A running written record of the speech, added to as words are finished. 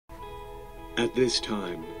At this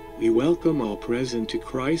time, we welcome all present to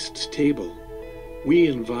Christ's table. We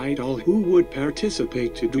invite all who would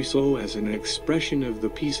participate to do so as an expression of the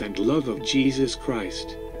peace and love of Jesus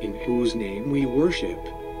Christ, in whose name we worship.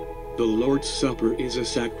 The Lord's Supper is a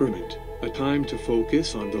sacrament, a time to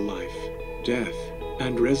focus on the life, death,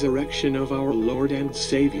 and resurrection of our Lord and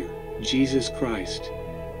Savior, Jesus Christ.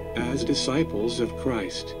 As disciples of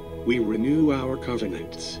Christ, we renew our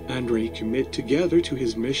covenants and recommit together to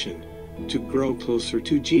His mission, to grow closer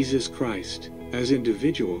to Jesus Christ, as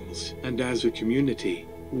individuals and as a community,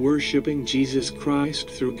 worshiping Jesus Christ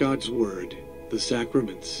through God's Word, the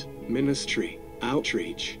sacraments, ministry,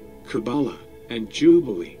 outreach, Kabbalah, and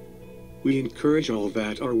jubilee. We encourage all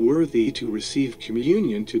that are worthy to receive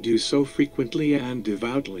communion to do so frequently and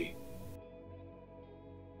devoutly.